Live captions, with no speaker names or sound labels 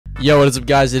Yo, what is up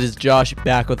guys, it is Josh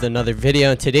back with another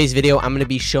video. In today's video I'm going to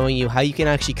be showing you how you can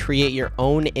actually create your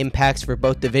own impacts for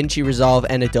both Davinci Resolve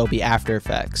and Adobe After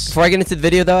Effects. Before I get into the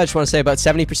video though, I just want to say about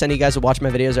 70% of you guys who watch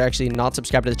my videos are actually not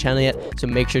subscribed to the channel yet, so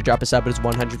make sure to drop a sub. It is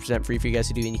 100% free for you guys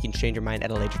to do, and you can change your mind at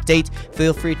a later date.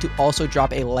 Feel free to also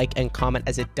drop a like and comment,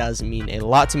 as it does mean a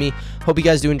lot to me. Hope you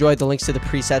guys do enjoy. The links to the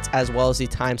presets as well as the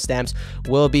timestamps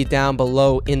will be down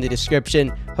below in the description.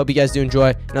 Hope you guys do enjoy,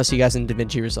 and I'll see you guys in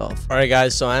Davinci Resolve. Alright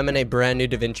guys, so I'm in a brand new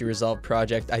Davinci Resolve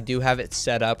project. I do have it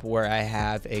set up where I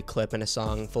have a clip and a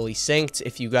song fully synced.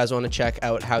 If you guys want to check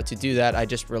out how to do that, I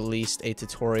just released a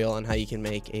tutorial on how you can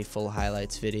make a full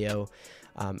highlights video.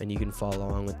 And you can follow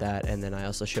along with that. And then I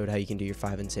also showed how you can do your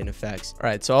 5 insane effects. All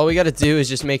right, so all we got to do is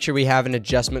just make sure we have an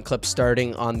adjustment clip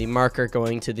starting on the marker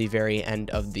going to the very end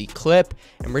of the clip,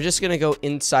 and we're just going to go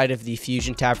inside of the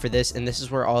Fusion tab for this, and this is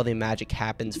where all the magic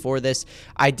happens for this.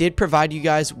 I did provide you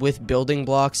guys with building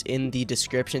blocks in the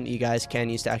description that you guys can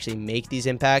use to actually make these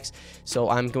impacts, so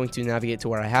I'm going to navigate to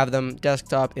where I have them: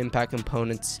 desktop, impact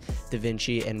components,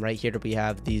 Davinci, and right here we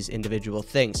have these individual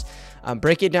things.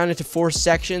 Break it down into 4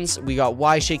 sections. We got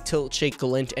Y shake, tilt shake,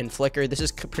 glint, and flicker. This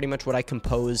is pretty much what I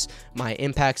compose my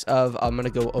impacts of. I'm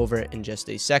going to go over it in just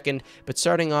a second, but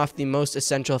starting off, the most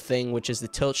essential thing, which is the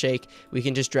tilt shake, we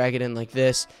can just drag it in like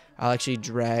this. I'll actually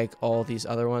drag all these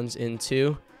other ones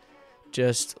into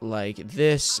just like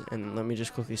this, and let me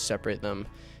just quickly separate them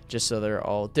just so they're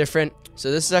all different.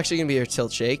 So this is actually going to be your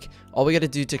tilt shake. All we got to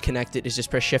do to connect it is just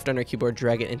press shift on our keyboard,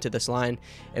 drag it into this line,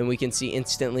 and we can see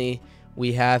instantly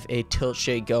we have a tilt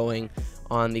shake going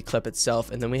on the clip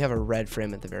itself, and then we have a red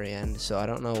frame at the very end. So I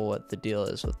don't know what the deal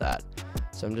is with that,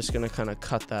 so I'm just gonna kind of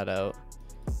cut that out,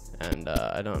 and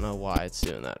I don't know why it's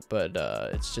doing that, but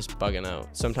it's just bugging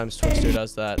out. Sometimes Twister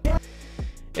does that.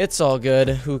 It's all good,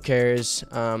 who cares?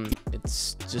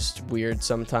 It's just weird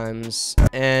sometimes.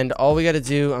 And all we got to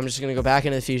do, I'm just gonna go back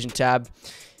into the Fusion tab.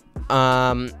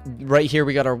 Right here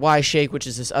we got our Y shake, which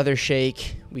is this other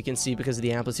shake. We can see because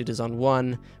the amplitude is on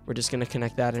 1, we're just going to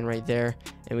connect that in right there,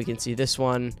 and we can see this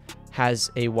one has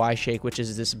a Y shake, which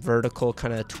is this vertical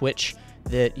kind of twitch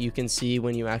that you can see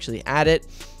when you actually add it.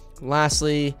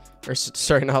 Lastly, or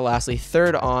sorry, not lastly,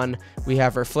 third on, we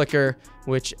have our flicker,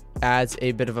 which adds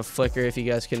a bit of a flicker. If you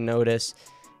guys can notice,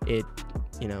 it,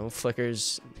 you know,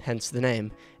 flickers, hence the name.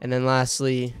 And then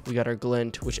lastly, we got our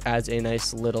glint, which adds a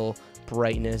nice little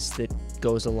brightness that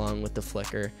goes along with the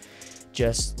flicker,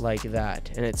 just like that.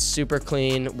 And it's super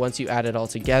clean once you add it all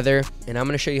together, and I'm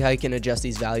going to show you how you can adjust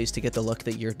these values to get the look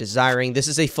that you're desiring. This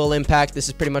is a full impact. This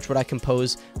is pretty much what I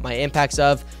compose my impacts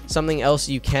of. Something else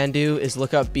you can do is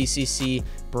look up BCC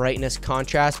brightness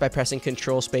contrast by pressing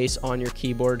control space on your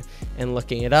keyboard and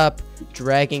looking it up,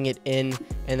 dragging it in,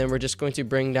 and then we're just going to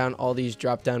bring down all these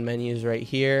drop down menus right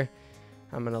here.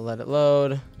 I'm going to let it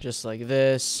load just like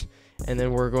this, and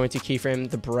then we're going to keyframe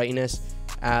the brightness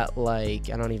at, like,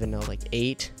 I don't even know, like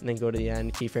 8, and then go to the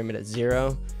end, keyframe it at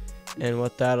 0. And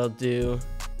what that'll do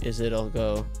is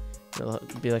it'll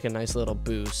be like a nice little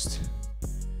boost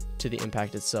to the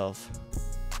impact itself,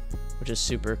 which is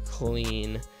super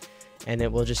clean, and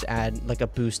it will just add like a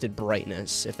boosted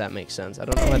brightness, if that makes sense. I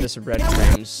don't know why this red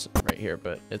frames right here,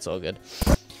 but it's all good.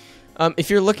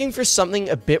 If you're looking for something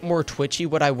a bit more twitchy,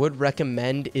 what I would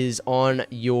recommend is on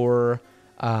your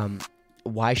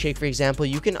Y shake, for example,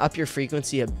 you can up your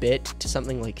frequency a bit to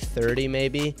something like 30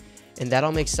 maybe, and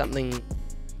that'll make something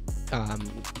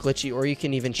glitchy, or you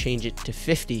can even change it to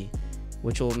 50,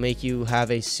 which will make you have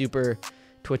a super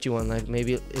twitchy one. Like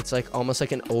maybe it's like almost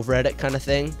like an over edit kind of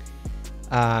thing.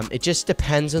 It just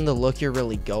depends on the look you're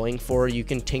really going for. You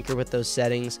can tinker with those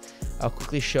settings. I'll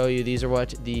quickly show you. These are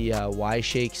what the Y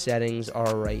shake settings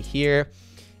are right here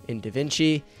in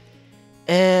Davinci.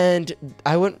 And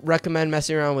I wouldn't recommend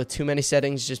messing around with too many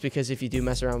settings, just because if you do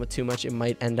mess around with too much, it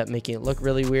might end up making it look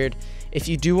really weird. If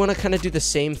you do want to kind of do the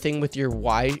same thing with your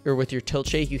Y or with your tilt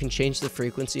shake, you can change the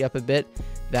frequency up a bit.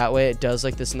 That way it does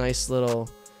like this nice little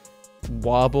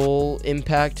wobble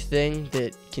impact thing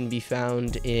that can be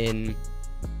found in,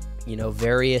 you know,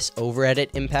 various over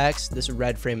edit impacts. This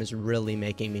red frame is really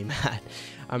making me mad,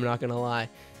 I'm not gonna lie.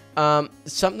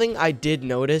 Something I did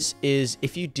notice is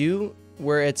if you do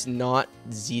where it's not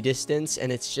Z distance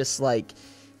and it's just like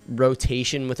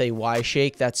rotation with a Y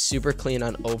shake, that's super clean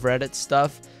on over edit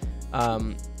stuff.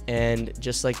 And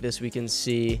just like this, we can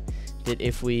see that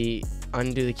if we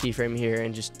undo the keyframe here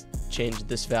and just change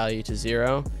this value to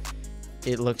 0,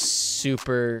 it looks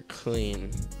super clean.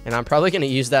 And I'm probably going to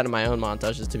use that in my own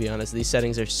montages, to be honest. These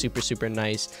settings are super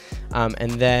nice.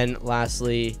 And then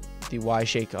lastly, the Y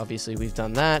shake, obviously we've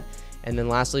done that. And then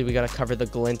lastly, we got to cover the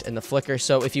glint and the flicker.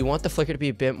 So if you want the flicker to be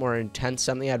a bit more intense,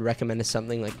 something I'd recommend is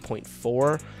something like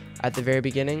 0.4 at the very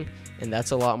beginning, and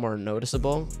that's a lot more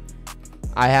noticeable.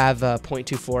 I have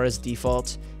 0.24 as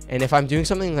default, and if I'm doing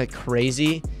something like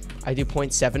crazy, I do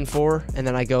 0.74, and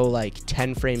then I go like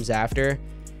 10 frames after,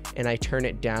 and I turn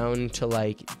it down to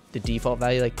like the default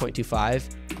value, like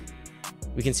 0.25.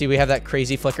 We can see we have that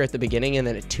crazy flicker at the beginning, and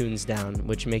then it tunes down,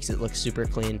 which makes it look super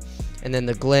clean. And then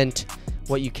the glint,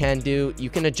 what you can do, you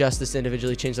can adjust this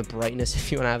individually, change the brightness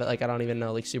if you want to have it like, I don't even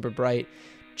know, like super bright,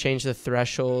 change the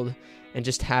threshold, and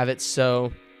just have it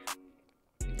so,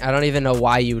 I don't even know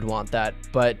why you would want that,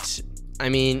 but I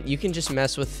mean, you can just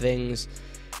mess with things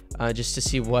just to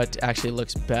see what actually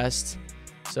looks best.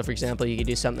 So for example, you could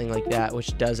do something like that,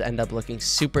 which does end up looking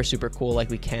super, super cool. Like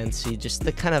we can see just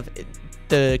the kind of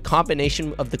the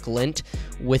combination of the glint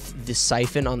with the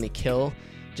siphon on the kill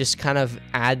just kind of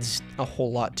adds a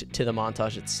whole lot to the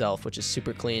montage itself, which is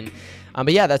super clean.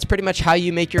 But yeah, that's pretty much how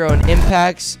you make your own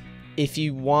impacts. If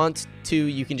you want to,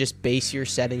 you can just base your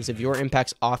settings of your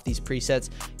impacts off these presets.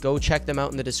 Go check them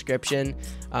out in the description.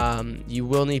 You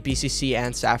will need BCC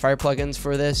and Sapphire plugins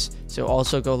for this, so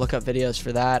also go look up videos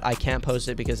for that. I can't post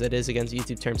it because it is against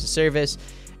YouTube terms of service,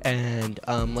 and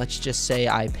let's just say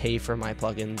I pay for my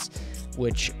plugins,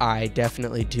 which I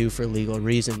definitely do for legal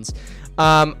reasons.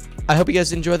 I hope you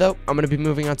guys enjoy though. I'm going to be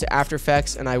moving on to After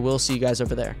Effects, and I will see you guys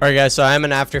over there. All right, guys, so I'm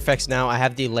in After Effects now. I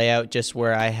have the layout just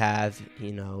where I have,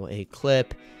 you know, a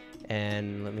clip,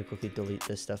 and let me quickly delete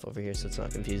this stuff over here so it's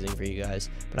not confusing for you guys.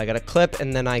 But I got a clip,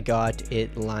 and then I got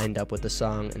it lined up with the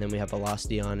song, and then we have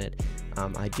velocity on it.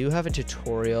 I do have a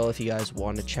tutorial if you guys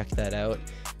want to check that out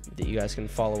that you guys can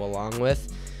follow along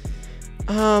with.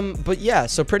 But yeah,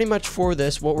 so pretty much for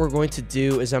this, what we're going to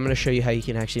do is I'm going to show you how you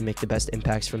can actually make the best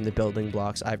impacts from the building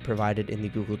blocks I've provided in the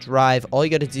Google Drive. All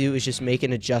you got to do is just make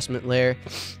an adjustment layer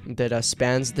that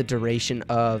spans the duration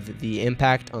of the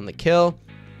impact on the kill,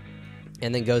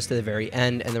 and then goes to the very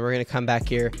end. And then we're going to come back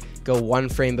here, go one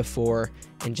frame before,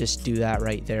 and just do that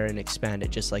right there and expand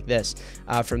it just like this.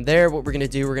 From there, what we're going to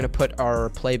do, we're going to put our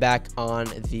playback on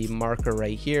the marker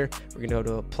right here. We're going to go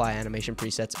to apply animation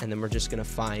presets, and then we're just going to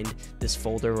find this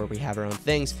folder where we have our own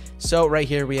things. So right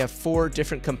here we have 4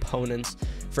 different components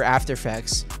for After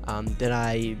Effects that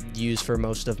I use for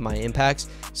most of my impacts.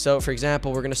 So for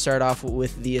example, we're going to start off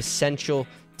with the essential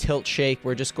tilt shake.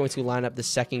 We're just going to line up the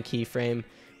second keyframe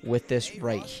with this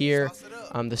right here.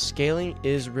 The scaling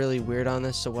is really weird on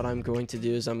this, so what I'm going to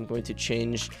do is I'm going to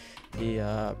change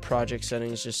the project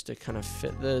settings just to kind of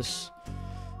fit this,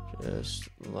 just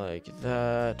like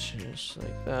that, just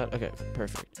like that. Okay,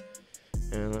 perfect.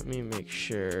 And let me make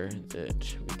sure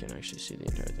that we can actually see the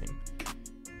entire thing.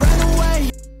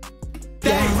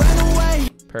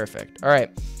 Perfect. All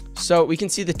right, so we can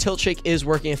see the tilt shake is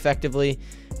working effectively.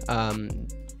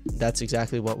 That's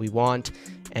exactly what we want.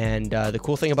 And the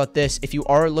cool thing about this, if you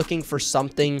are looking for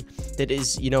something that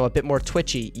is, you know, a bit more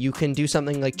twitchy, you can do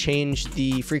something like change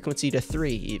the frequency to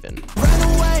 3 even.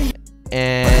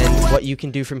 And what you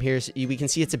can do from here is we can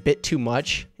see it's a bit too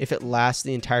much if it lasts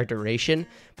the entire duration.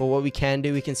 But what we can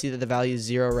do, we can see that the value is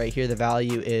 0 right here. The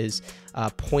value is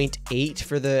 0.8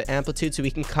 for the amplitude. So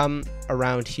we can come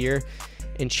around here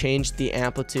and change the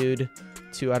amplitude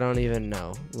to, I don't even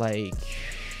know, like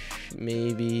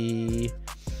maybe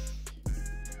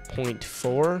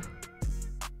 0.4.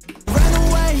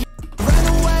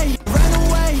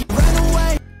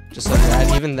 Just like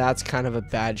that. Even that's kind of a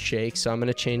bad shake, so I'm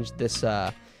gonna change this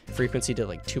frequency to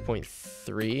like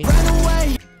 2.3.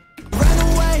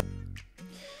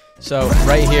 So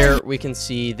right here we can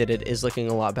see that it is looking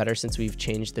a lot better since we've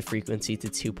changed the frequency to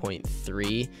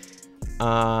 2.3.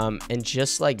 And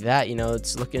just like that, you know,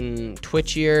 it's looking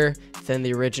twitchier than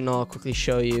the original. I'll quickly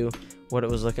show you what it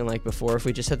was looking like before. If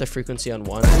we just had the frequency on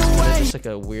 1, it's kind of just like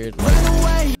a weird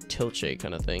like tilt shake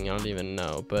kind of thing. I don't even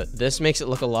know, but this makes it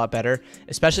look a lot better,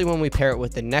 especially when we pair it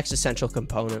with the next essential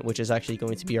component, which is actually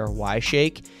going to be our Y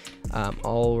shake.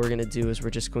 All we're gonna do is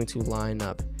we're just going to line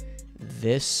up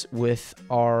this with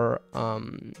our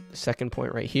second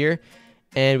point right here,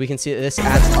 and we can see that this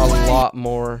adds a lot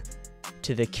more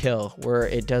to the kill, where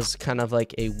it does kind of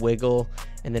like a wiggle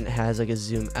and then it has like a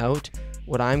zoom out.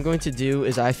 What I'm going to do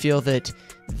is I feel that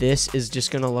this is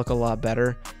just going to look a lot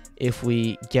better if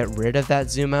we get rid of that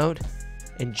zoom out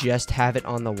and just have it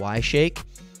on the Y shake.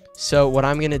 So what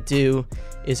I'm going to do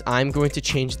is I'm going to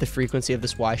change the frequency of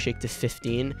this Y shake to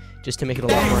 15 just to make it a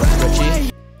lot more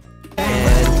twitchy.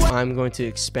 And I'm going to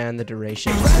expand the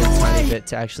duration just a tiny bit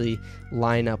to actually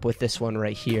line up with this one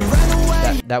right here.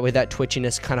 That way that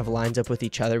twitchiness kind of lines up with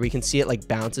each other. We can see it like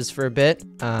bounces for a bit.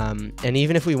 And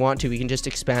even if we want to, we can just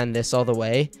expand this all the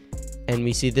way. And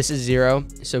we see this is 0.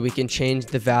 So we can change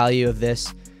the value of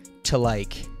this to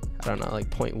like, I don't know, like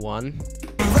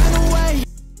 0.1.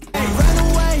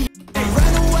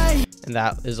 And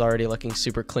that is already looking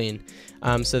super clean.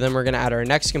 So then we're going to add our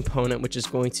next component, which is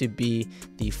going to be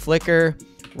the flicker.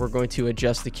 We're going to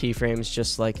adjust the keyframes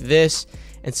just like this.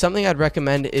 And something I'd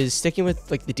recommend is sticking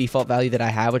with like the default value that I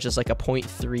have, which is like a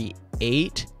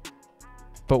 0.38.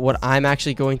 But what I'm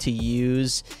actually going to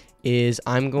use is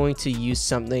I'm going to use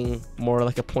something more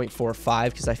like a 0.45,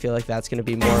 because I feel like that's going to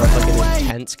be more of like an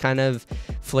intense kind of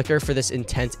flicker for this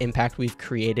intense impact we've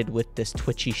created with this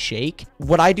twitchy shake.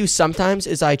 What I do sometimes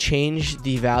is I change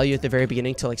the value at the very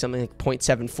beginning to like something like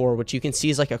 0.74, which you can see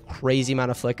is like a crazy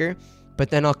amount of flicker. But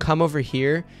then I'll come over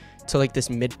here to like this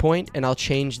midpoint and I'll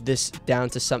change this down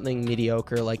to something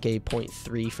mediocre, like a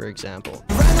 0.3, for example.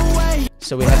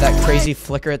 So we have that crazy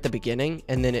flicker at the beginning,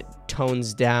 and then it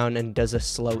tones down and does a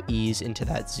slow ease into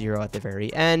that 0 at the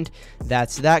very end.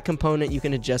 That's that component. You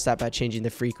can adjust that by changing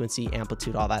the frequency,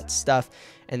 amplitude, all that stuff.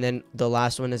 And then the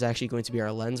last one is actually going to be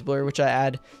our lens blur, which I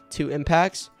add to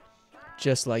impacts,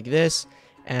 just like this.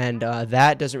 And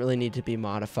that doesn't really need to be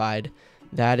modified.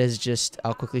 That is just,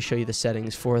 I'll quickly show you the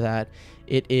settings for that.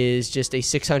 It is just a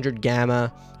 600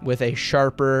 gamma with a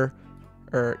sharper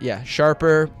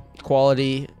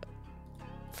quality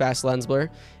fast lens blur.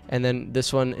 And then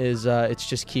this one is it's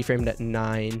just keyframed at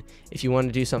 9. If you want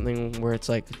to do something where it's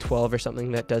like 12 or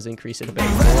something, that does increase it a bit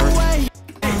more.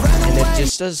 And it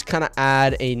just does kind of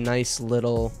add a nice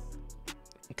little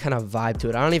kind of vibe to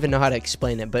it. I don't even know how to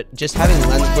explain it, but just having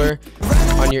lens blur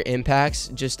on your impacts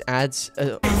just adds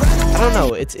I don't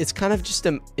know, it's kind of just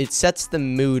it sets the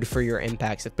mood for your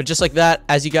impacts. But just like that,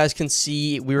 as you guys can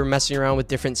see, we were messing around with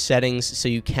different settings, so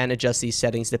you can adjust these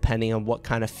settings depending on what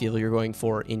kind of feel you're going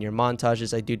for in your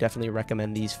montages. I do definitely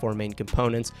recommend these 4 main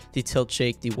components: the tilt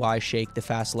shake, the Y shake, the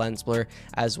fast lens blur,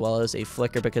 as well as a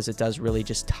flicker, because it does really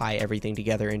just tie everything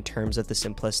together in terms of the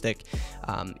simplistic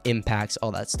impacts,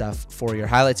 all that stuff for your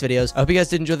highlights videos. I hope you guys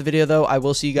did enjoy the video though. I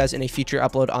will see you guys in a future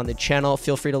upload on the channel.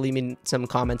 Feel free to leave me some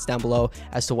comments down below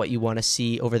as to what you want to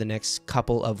see over the next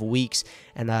couple of weeks.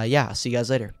 And yeah, I'll see you guys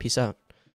later. Peace out.